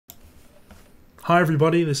Hi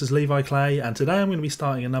everybody, this is Levi Clay, and today I'm going to be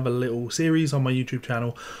starting another little series on my YouTube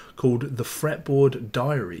channel called the FretBoard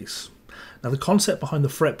Diaries. Now the concept behind the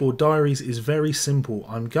FretBoard Diaries is very simple.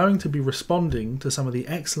 I'm going to be responding to some of the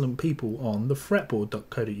excellent people on the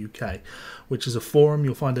fretboard.co.uk, which is a forum.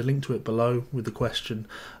 You'll find a link to it below with the question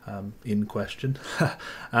in question.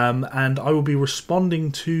 And I will be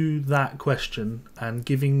responding to that question and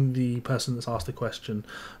giving the person that's asked the question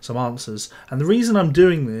some answers. And the reason I'm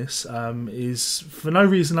doing this is for no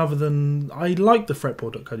reason other than I like the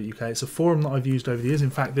fretboard.co.uk. It's a forum that I've used over the years. In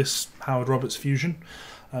fact, this Howard Roberts Fusion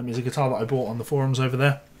is a guitar that I bought on the forums over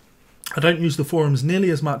there. I don't use the forums nearly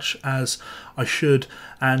as much as I should,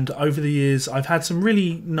 and over the years I've had some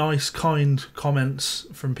really nice, kind comments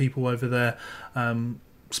from people over there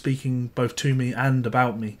speaking both to me and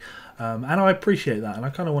about me, and I appreciate that, and I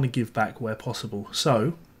kind of want to give back where possible.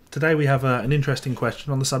 So today we have an interesting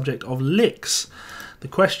question on the subject of licks. The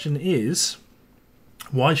question is,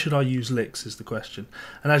 why should I use licks is the question.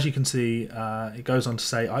 And as you can see, it goes on to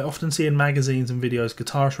say, I often see in magazines and videos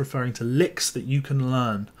guitarists referring to licks that you can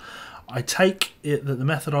learn. I take it that the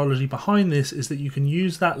methodology behind this is that you can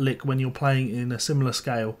use that lick when you're playing in a similar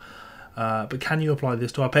scale, but can you apply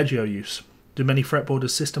this to arpeggio use? Do many fretboarders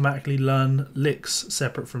systematically learn licks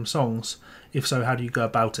separate from songs? If so, how do you go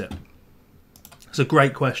about it? It's a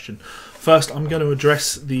great question. First, I'm going to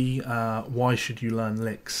address the why should you learn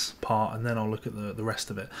licks part, and then I'll look at the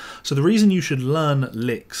rest of it. So the reason you should learn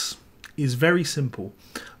licks is very simple.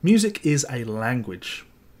 Music is a language.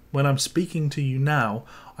 When I'm speaking to you now,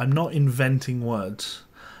 I'm not inventing words.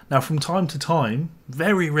 Now, from time to time,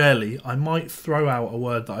 very rarely, I might throw out a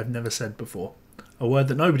word that I've never said before, a word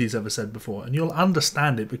that nobody's ever said before, and you'll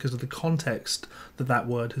understand it because of the context that that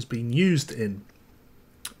word has been used in.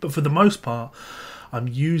 But for the most part, I'm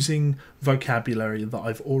using vocabulary that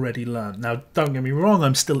I've already learned. Now, don't get me wrong,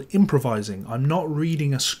 I'm still improvising. I'm not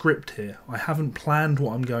reading a script here. I haven't planned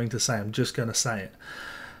what I'm going to say. I'm just going to say it.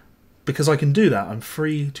 Because I can do that, I'm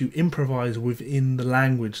free to improvise within the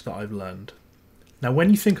language that I've learned. Now, when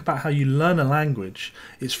you think about how you learn a language,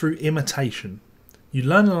 it's through imitation. You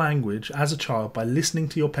learn a language as a child by listening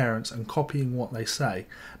to your parents and copying what they say.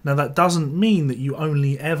 Now, that doesn't mean that you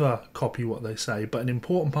only ever copy what they say, but an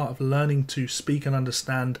important part of learning to speak and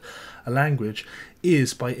understand a language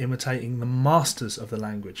is by imitating the masters of the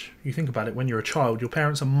language. You think about it, when you're a child, your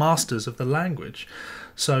parents are masters of the language.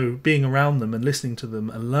 So being around them and listening to them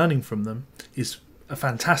and learning from them is a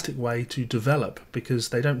fantastic way to develop, because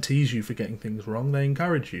they don't tease you for getting things wrong, they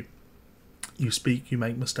encourage you. You speak, you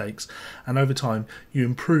make mistakes, and over time you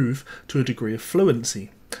improve to a degree of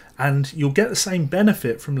fluency. And you'll get the same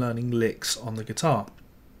benefit from learning licks on the guitar.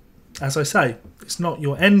 As I say, it's not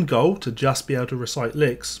your end goal to just be able to recite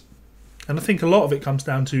licks. And I think a lot of it comes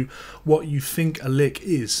down to what you think a lick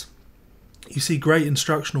is. You see great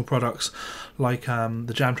instructional products like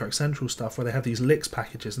the Jam Track Central stuff, where they have these licks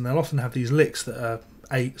packages, and they'll often have these licks that are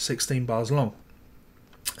 8, 16 bars long.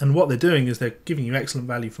 And what they're doing is they're giving you excellent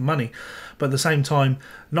value for money, but at the same time,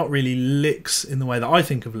 not really licks in the way that I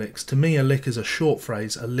think of licks. To me, a lick is a short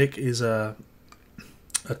phrase. A lick is a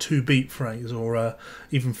 2-beat phrase, or a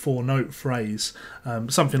even 4-note phrase.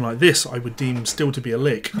 Something like this I would deem still to be a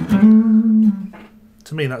lick.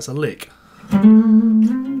 To me, that's a lick.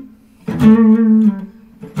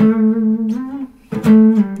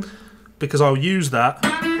 Because I'll use that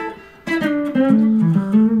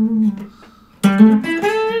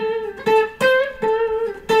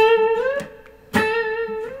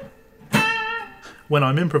when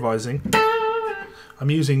I'm improvising. I'm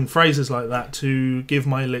using phrases like that to give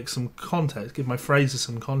my licks some context, give my phrases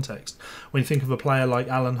some context. When you think of a player like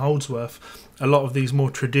Alan Holdsworth, a lot of these more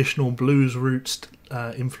traditional blues roots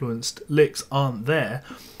influenced licks aren't there,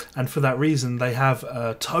 and for that reason they have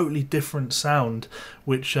a totally different sound,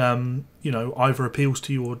 which you know, either appeals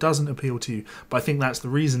to you or doesn't appeal to you. But I think that's the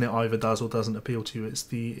reason it either does or doesn't appeal to you. It's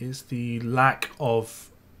the lack of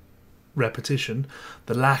repetition,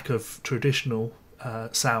 the lack of traditional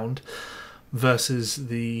sound versus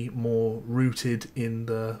the more rooted in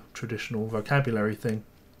the traditional vocabulary thing.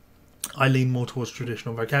 I lean more towards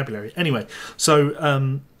traditional vocabulary. Anyway,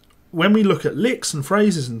 so when we look at licks and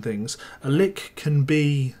phrases and things, a lick can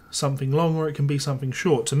be something long or it can be something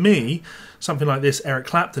short. To me, something like this, Eric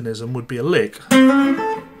Claptonism, would be a lick.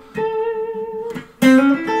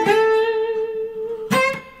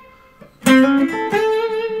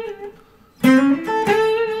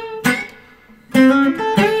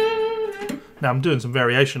 Now I'm doing some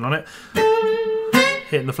variation on it,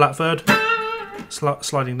 hitting the flat third,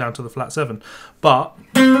 sliding down to the flat 7, but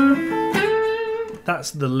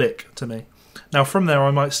that's the lick to me. Now from there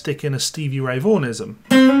I might stick in a Stevie Ray Vaughnism.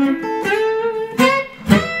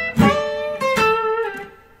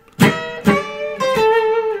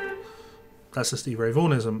 That's a Stevie Ray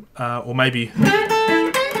Vaughnism. Or maybe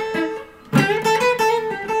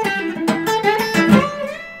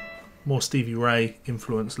more Stevie Ray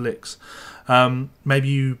influenced licks. Maybe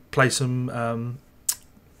you play some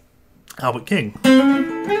Albert King.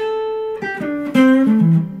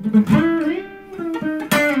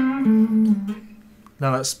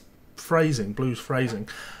 Now that's phrasing, blues phrasing,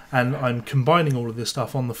 and I'm combining all of this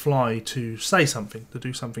stuff on the fly to say something, to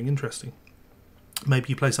do something interesting. Maybe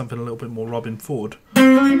you play something a little bit more Robin Ford.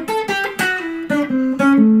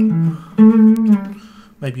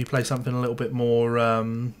 Maybe you play something a little bit more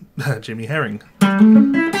Jimmy Herring.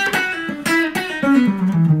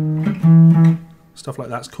 Stuff like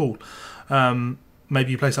that's cool.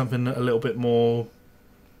 Maybe you play something a little bit more,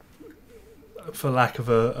 for lack of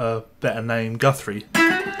a better name, Guthrie.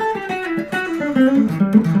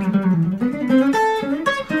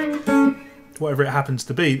 Whatever it happens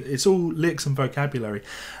to be, it's all licks and vocabulary,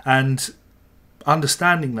 and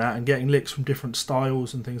understanding that and getting licks from different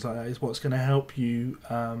styles and things like that is what's going to help you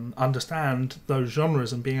understand those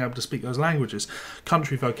genres and being able to speak those languages.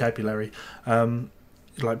 Country vocabulary,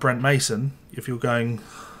 like Brent Mason, if you're going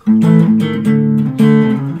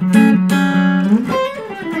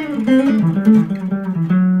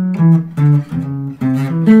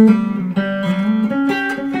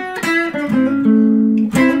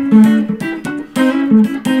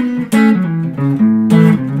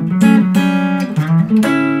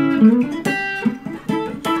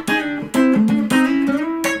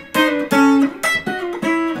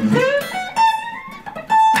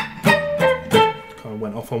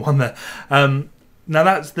on one there.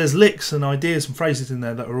 Now there's licks and ideas and phrases in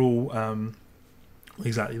there that are all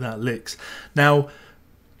exactly that, licks. Now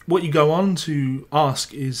what you go on to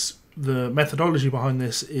ask is, the methodology behind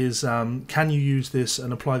this is, can you use this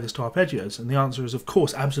and apply this to arpeggios? And the answer is, of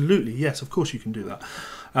course, absolutely, yes, of course you can do that.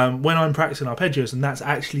 When I'm practicing arpeggios, and that's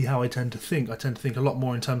actually how I tend to think a lot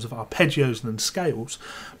more in terms of arpeggios than scales.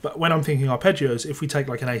 But when I'm thinking arpeggios, if we take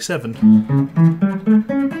like an A7,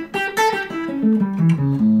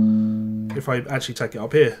 if I actually take it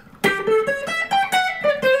up here,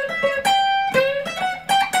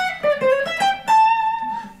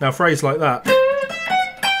 now a phrase like that,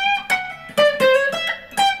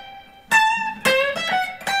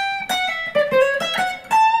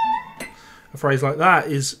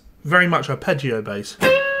 is very much arpeggio bass,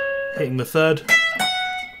 hitting the third,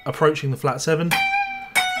 approaching the flat 7,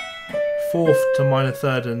 fourth to minor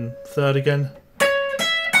third and third again,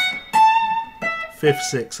 fifth,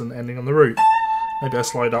 sixth, and ending on the root. Maybe I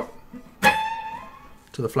slide up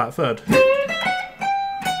to the flat third.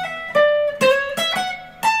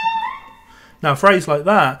 Now a phrase like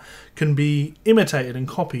that can be imitated and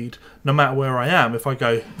copied no matter where I am. If I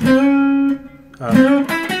go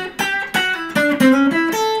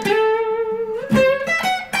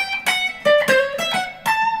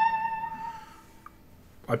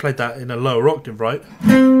I played that in a lower octave, right?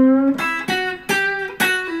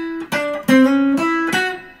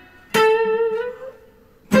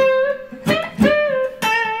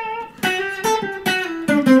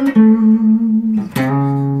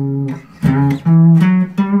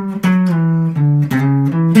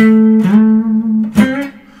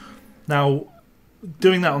 Now,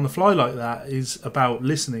 doing that on the fly like that is about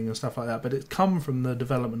listening and stuff like that, but it's come from the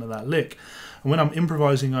development of that lick. And when I'm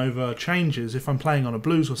improvising over changes, if I'm playing on a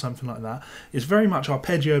blues or something like that, it's very much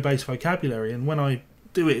arpeggio-based vocabulary. And when I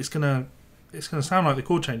do it, it's gonna sound like the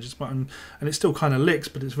chord changes, but and it's still kind of licks,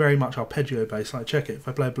 but it's very much arpeggio-based. Like, check it. If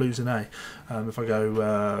I play a blues in A, if I go,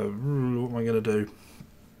 what am I gonna do?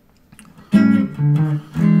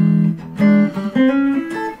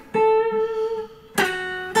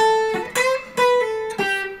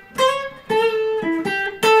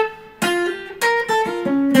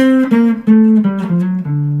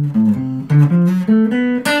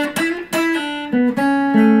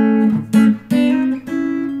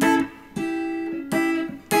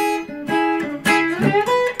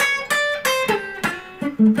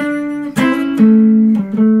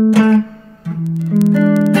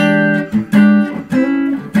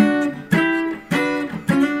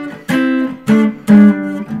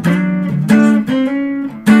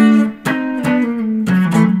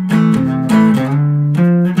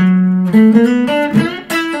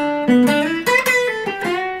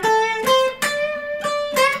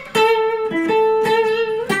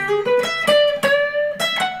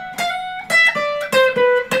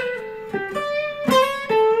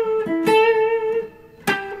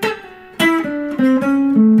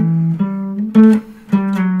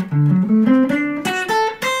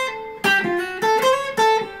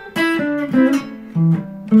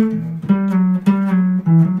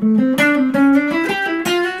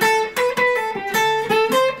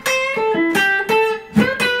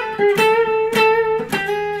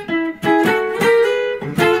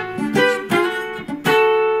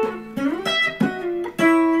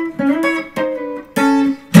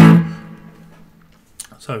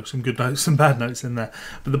 know, some good notes, some bad notes in there.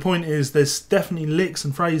 But the point is, there's definitely licks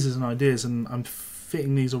and phrases and ideas, and I'm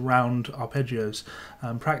fitting these around arpeggios,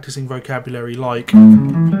 practicing vocabulary like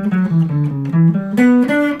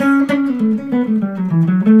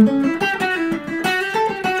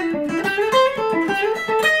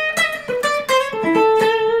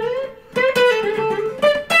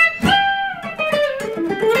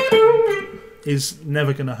is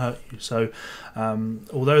never going to hurt you. So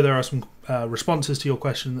although there are some responses to your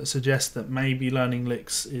question that suggest that maybe learning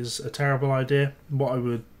licks is a terrible idea, what I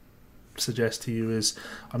would suggest to you is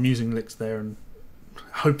I'm using licks there, and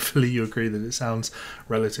hopefully you agree that it sounds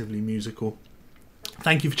relatively musical.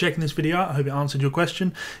 Thank you for checking this video out. I hope it answered your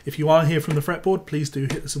question. If you are here from the Fretboard, please do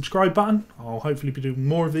hit the subscribe button. I'll hopefully be doing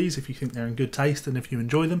more of these if you think they're in good taste and if you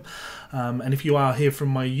enjoy them. And if you are here from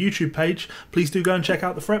my YouTube page, please do go and check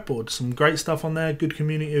out the Fretboard. Some great stuff on there, good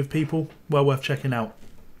community of people, well worth checking out.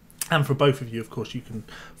 And for both of you, of course, you can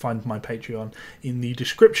find my Patreon in the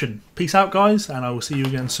description. Peace out, guys, and I will see you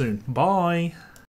again soon. Bye.